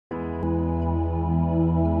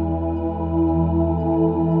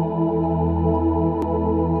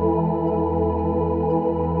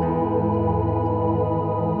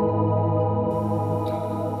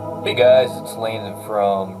Hey guys, it's Landon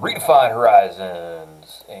from Redefined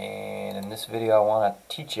Horizons, and in this video I want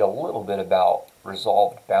to teach you a little bit about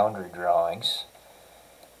resolved boundary drawings.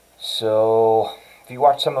 So, if you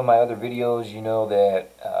watch some of my other videos, you know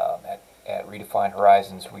that at Redefined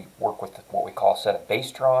Horizons we work with what we call a set of base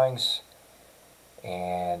drawings,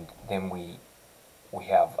 and then we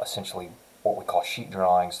have essentially what we call sheet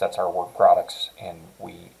drawings. That's our work products, and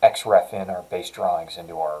we XREF in our base drawings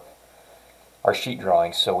into our sheet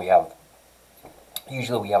drawings. So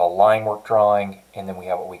usually we have a line work drawing, and then we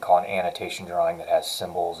have what we call an annotation drawing that has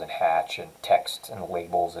symbols and hatch and text and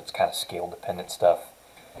labels. It's kind of scale dependent stuff,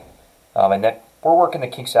 and that we're working the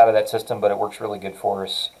kinks out of that system, but it works really good for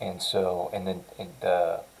us. And then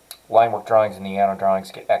the line work drawings and the anno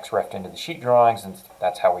drawings get XREF'd into the sheet drawings, and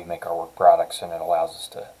that's how we make our work products. And it allows us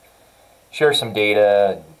to share some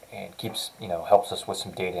data and keeps, helps us with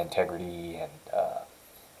some data integrity, and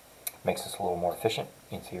makes us a little more efficient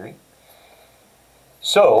in theory.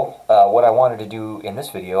 So what I wanted to do in this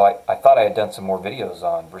video, I thought I had done some more videos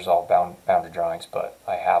on resolved boundary drawings, but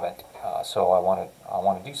I haven't. So I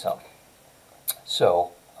want to do some.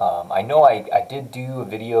 So I know I did do a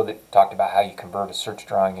video that talked about how you convert a search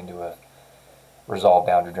drawing into a resolved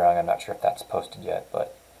boundary drawing. I'm not sure if that's posted yet,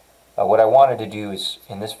 but what I wanted to do is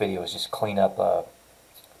in this video is just clean up a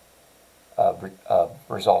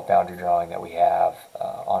resolved boundary drawing that we have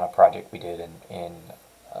on a project we did in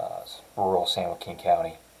rural San Joaquin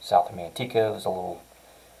County, south of Manteca. It was a little,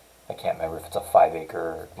 I can't remember if it's a 5-acre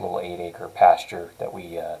or a little 8-acre pasture that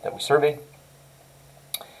we surveyed.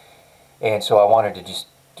 And so I wanted to just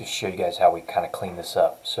show you guys how we kind of clean this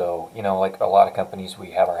up. So, like a lot of companies,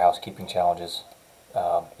 we have our housekeeping challenges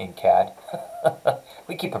in CAD.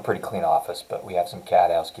 We keep a pretty clean office, but we have some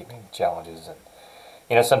CAD housekeeping challenges.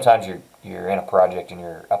 And sometimes you're in a project and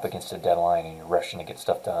you're up against a deadline and you're rushing to get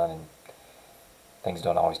stuff done, and things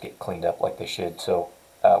don't always get cleaned up like they should. So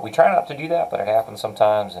we try not to do that, but it happens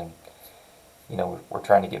sometimes. And we're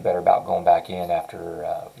trying to get better about going back in after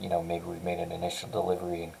maybe we've made an initial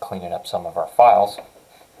delivery and cleaning up some of our files.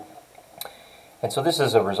 And so this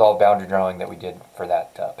is a resolved boundary drawing that we did for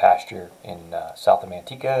that pasture in south of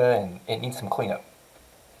Manteca, and it needs some cleanup.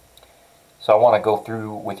 So I want to go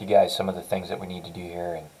through with you guys some of the things that we need to do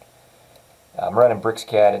here. And I'm running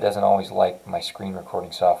BricsCAD. It doesn't always like my screen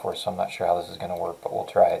recording software, so I'm not sure how this is going to work, but we'll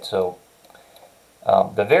try it. So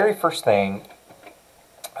the very first thing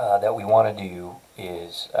that we want to do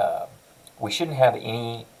is we shouldn't have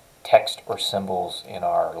any text or symbols in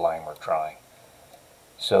our line work drawing.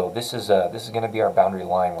 So this is going to be our boundary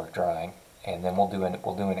line work drawing, and then we'll do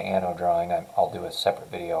an anno drawing. I'll do a separate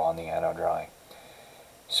video on the anno drawing.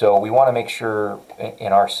 So we want to make sure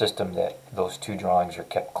in our system that those two drawings are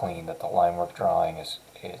kept clean, that the line work drawing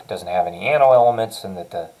it doesn't have any anno elements, and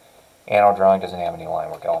that the anno drawing doesn't have any line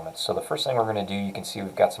work elements. So the first thing we're going to do, you can see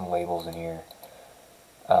we've got some labels in here.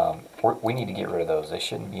 We need to get rid of those. They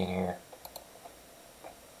shouldn't be in here.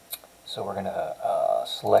 So we're going to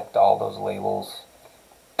select all those labels,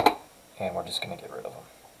 and we're just going to get rid of them.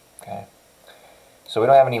 Okay. So we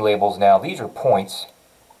don't have any labels now. These are points.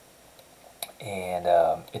 And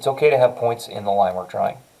it's okay to have points in the line work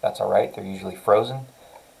drawing. That's alright. They're usually frozen,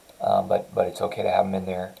 but it's okay to have them in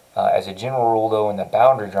there. As a general rule, though, in the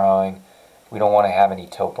boundary drawing, we don't want to have any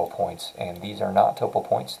topo points, and these are not topo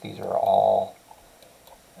points. These are all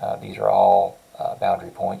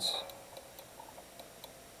boundary points.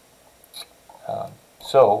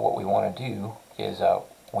 So what we want to do is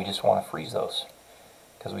we just want to freeze those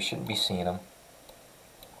because we shouldn't be seeing them.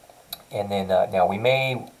 And then now we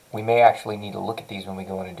may actually need to look at these when we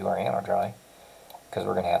go in and do our anno drawing, because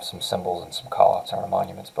we're going to have some symbols and some callouts on our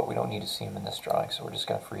monuments, but we don't need to see them in this drawing, so we're just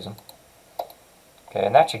going to freeze them. Okay,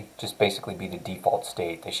 and that should just basically be the default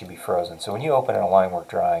state. They should be frozen. So when you open a line work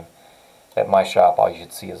drawing at my shop, all you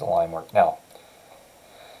should see is a line work. Now,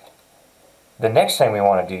 the next thing we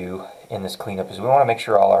want to do in this cleanup is we want to make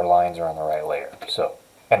sure all our lines are on the right layer. So,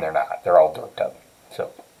 and they're not. They're all dorked up.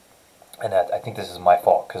 So, and I think this is my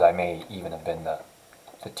fault, because I may even have been the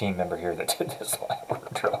team member here that did this line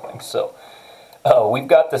work drawing. So we've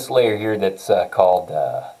got this layer here that's called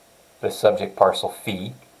the subject parcel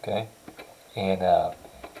fee. Okay, and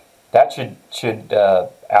that should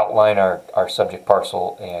outline our subject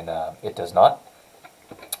parcel, and it does not.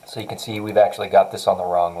 So you can see we've actually got this on the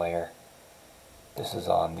wrong layer. This is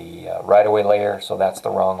on the right-of-way layer, so that's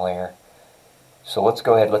the wrong layer. So let's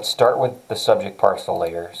go ahead, let's start with the subject parcel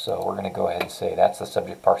layer. So we're going to go ahead and say that's the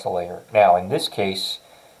subject parcel layer. Now in this case,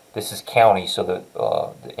 this is county, so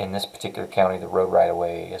in this particular county the road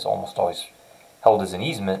right-of-way is almost always held as an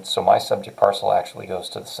easement, so my subject parcel actually goes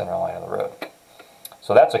to the center line of the road.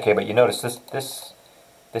 So that's okay, but you notice this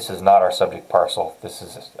this is not our subject parcel. This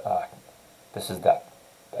is that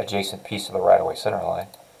adjacent piece of the right-of-way center line.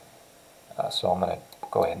 So I'm going to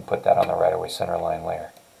go ahead and put that on the right-of-way center line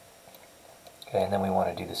layer. Okay, and then we want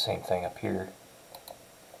to do the same thing up here.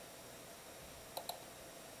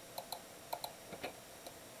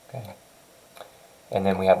 Okay. And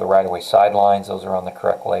then we have the right-of-way sidelines. Those are on the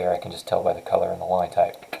correct layer. I can just tell by the color and the line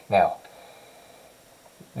type. Now,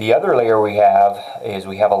 the other layer we have is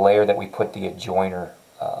we have a layer that we put the adjoiner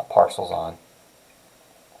parcels on.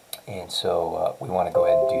 And so we want to go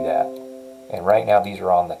ahead and do that. And right now these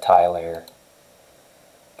are on the tie layer,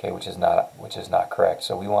 okay, which is not correct.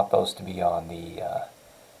 So we want those to be on the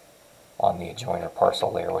adjoiner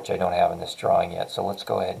parcel layer, which I don't have in this drawing yet. So let's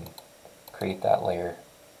go ahead and create that layer.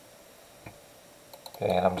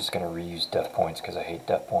 Okay, and I'm just going to reuse def points because I hate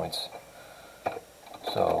def points.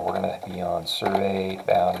 So we're going to be on survey,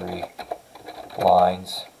 boundary,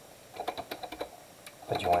 lines,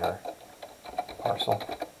 adjoiner, parcel.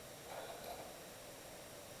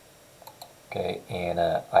 Okay, and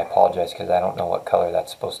I apologize because I don't know what color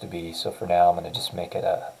that's supposed to be. So for now I'm going to just make it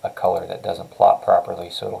a color that doesn't plot properly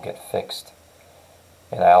so it'll get fixed.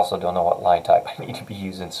 And I also don't know what line type I need to be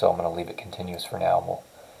using, so I'm going to leave it continuous for now, and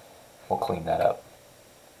we'll clean that up.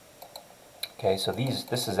 Okay, so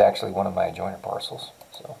this is actually one of my adjoiner parcels.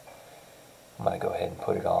 So I'm going to go ahead and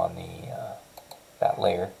put it on that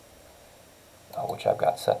layer, which I've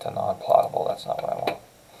got set to non-plottable. That's not what I want.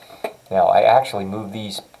 Now I actually moved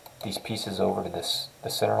these pieces over to the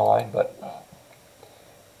center line, but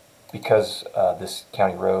because this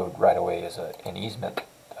county road right away is an easement,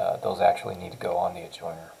 those actually need to go on the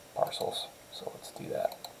adjoiner parcels. So let's do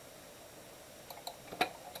that.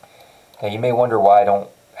 Now you may wonder why I don't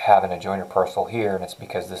have an adjoiner parcel here, and it's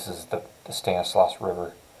because this is the Stanislaus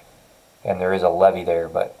River, and there is a levee there,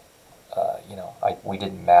 but you know, we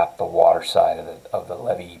didn't map the water side of the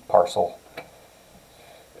levee parcel.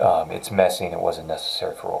 It's messy and it wasn't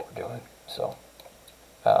necessary for what we're doing. So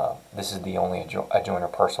this is the only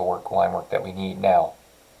adjoiner parcel line work that we need. Now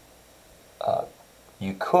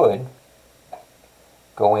you could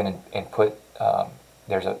go in and put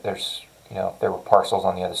there's you know, if there were parcels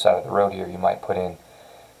on the other side of the road here, you might put in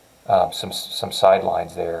some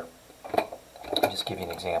sidelines there. I'll just give you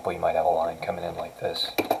an example. You might have a line coming in like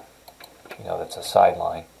this. You know, that's a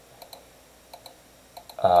sideline.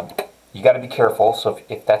 You got to be careful. So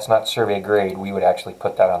if that's not survey grade, we would actually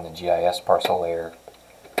put that on the GIS parcel layer.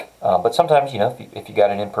 But sometimes, you know, if you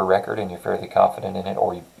got it in per record and you're fairly confident in it,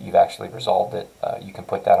 or you've actually resolved it, you can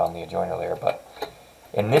put that on the adjoiner layer. But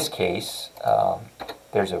in this case,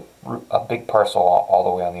 there's a big parcel all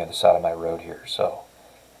the way on the other side of my road here, so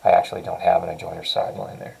I actually don't have an adjoiner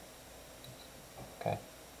sideline there. Okay.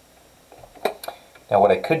 Now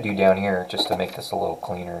what I could do down here, just to make this a little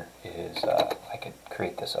cleaner, is I could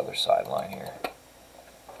create this other sideline here.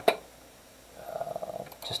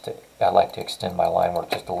 I like to extend my line work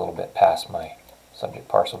just a little bit past my subject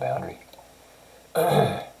parcel boundary.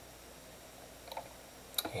 And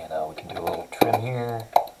we can do a little trim here.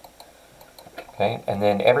 Okay, and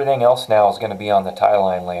then everything else now is going to be on the tie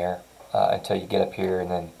line layer until you get up here, and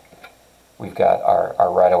then we've got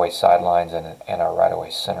our right-of-way sidelines and our right-of-way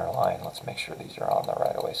center line. Let's make sure these are on the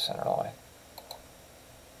right-of-way center line.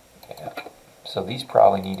 Yeah. So these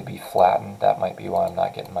probably need to be flattened. That might be why I'm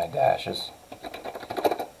not getting my dashes.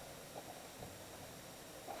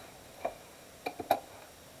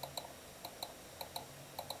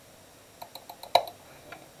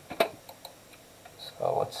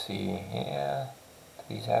 So let's see, yeah,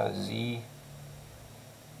 do these have a Z?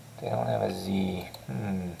 They don't have a Z.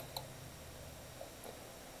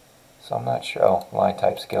 So I'm not sure. Oh, line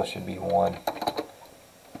type scale should be 1.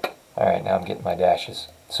 Alright, now I'm getting my dashes.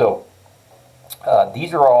 So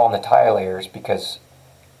these are all on the tie layers because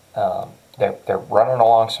they're running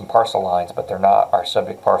along some parcel lines, but they're not our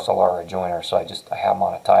subject parcel or our adjoiner, so I have them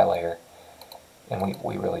on a tie layer, and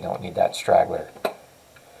we really don't need that straggler.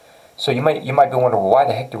 So you might be wondering, well, why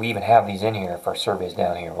the heck do we even have these in here if our survey's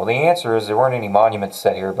down here? Well, the answer is there weren't any monuments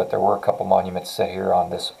set here, but there were a couple monuments set here on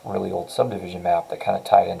this really old subdivision map that kind of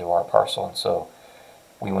tied into our parcel, and so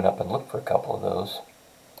we went up and looked for a couple of those.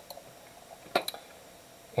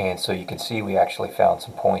 And so you can see we actually found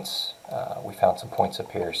some points. We found some points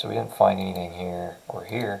up here, so we didn't find anything here or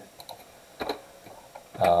here.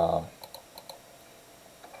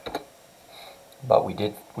 But we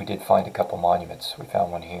did find a couple monuments. We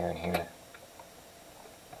found one here and here.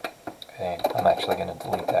 Okay, I'm actually going to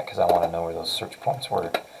delete that because I want to know where those search points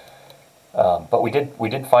were. But we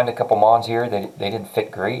did find a couple mons here. They didn't fit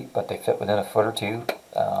great, but they fit within a foot or two,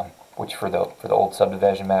 which for the old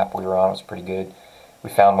subdivision map we were on was pretty good. We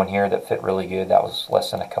found one here that fit really good. That was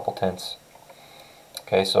less than a couple tenths.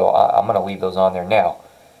 Okay, so I'm going to leave those on there. Now,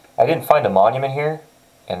 I didn't find a monument here,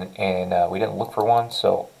 and we didn't look for one,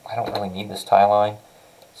 so I don't really need this tie line.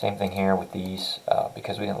 Same thing here with these,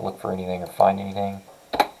 because we didn't look for anything or find anything.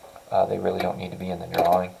 They really don't need to be in the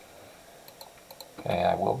drawing. Okay,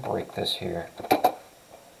 I will break this here.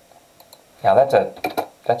 Now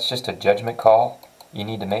that's just a judgment call you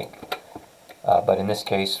need to make. But in this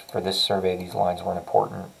case, for this survey, these lines weren't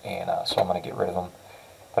important, and so I'm going to get rid of them.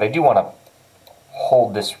 But I do want to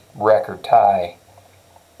hold this record tie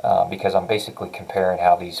because I'm basically comparing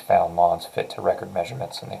how these found mons fit to record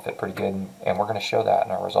measurements, and they fit pretty good, and we're going to show that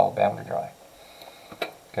in our resolved boundary drawing.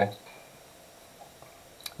 Okay.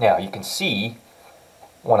 Now you can see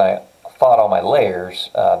when I thought all my layers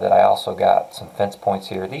that I also got some fence points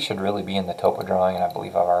here. These should really be in the topo drawing, and I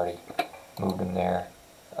believe I've already moved them there.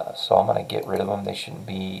 So I'm going to get rid of them. They shouldn't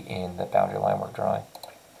be in the boundary line work drawing.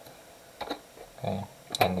 Okay,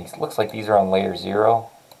 and these looks like these are on layer 0.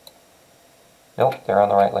 Nope, they're on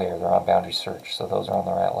the right layer. They're on boundary search, so those are on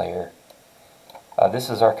the right layer. This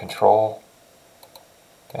is our control.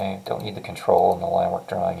 Okay, don't need the control in the line work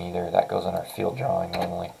drawing either. That goes in our field drawing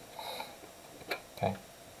normally. Okay.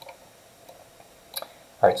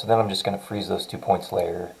 All right, so then I'm just going to freeze those 2-point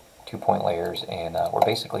layers, and we're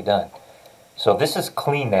basically done. So this is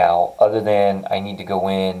clean now, other than I need to go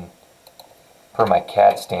in per my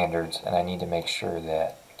CAD standards, and I need to make sure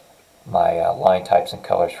that my line types and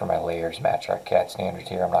colors for my layers match our CAD standards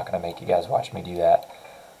here. I'm not going to make you guys watch me do that.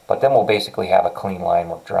 But then we'll basically have a clean line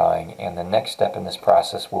work drawing, and the next step in this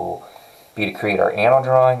process will be to create our anno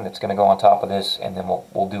drawing that's going to go on top of this, and then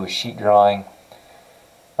we'll do a sheet drawing.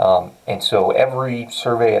 And so every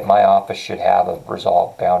survey at my office should have a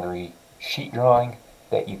resolved boundary sheet drawing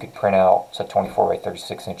that you could print out. It's a 24 by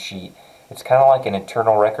 36 inch sheet. It's kind of like an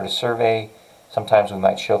internal record of survey. Sometimes we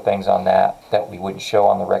might show things on that we wouldn't show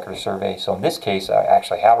on the record of survey. So in this case, I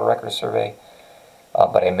actually have a record of survey,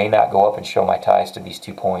 but I may not go up and show my ties to these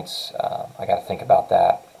 2 points. I got to think about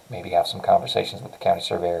that. Maybe have some conversations with the county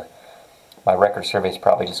surveyor. My record of survey is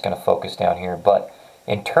probably just going to focus down here, but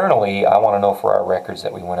internally, I want to know for our records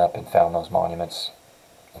that we went up and found those monuments.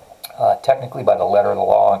 Technically, by the letter of the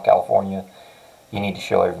law in California, you need to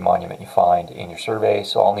show every monument you find in your survey,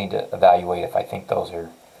 so I'll need to evaluate if I think those are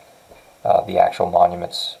the actual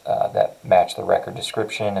monuments that match the record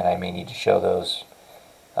description, and I may need to show those.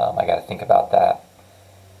 I got to think about that.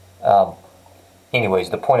 Anyways,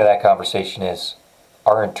 the point of that conversation is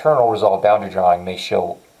our internal resolved boundary drawing may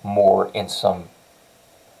show more in some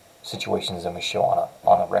situations than we show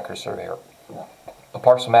on a record survey or a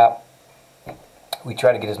parcel map. We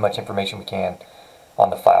try to get as much information we can on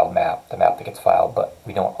the filed map, the map that gets filed, but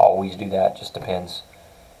we don't always do that. It just depends.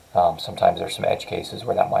 Sometimes there's some edge cases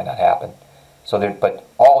where that might not happen. But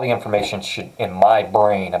all the information should, in my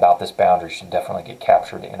brain, about this boundary should definitely get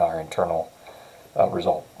captured in our internal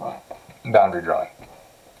result boundary drawing.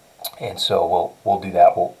 And so we'll do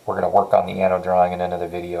that. We're going to work on the anno drawing in another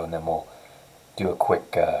video, and then we'll do a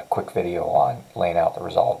quick video on laying out the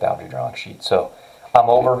resolved boundary drawing sheet. So I'm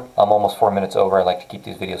almost 4 minutes over. I like to keep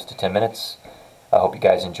these videos to 10 minutes. I hope you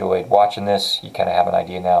guys enjoyed watching this. You kind of have an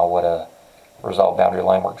idea now what a resolved boundary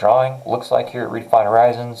line work drawing looks like here at Redefined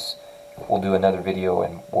Horizons. We'll do another video,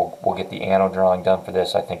 and we'll get the anno drawing done for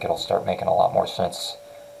this. I think it'll start making a lot more sense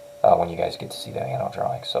when you guys get to see that anno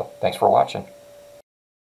drawing. So thanks for watching.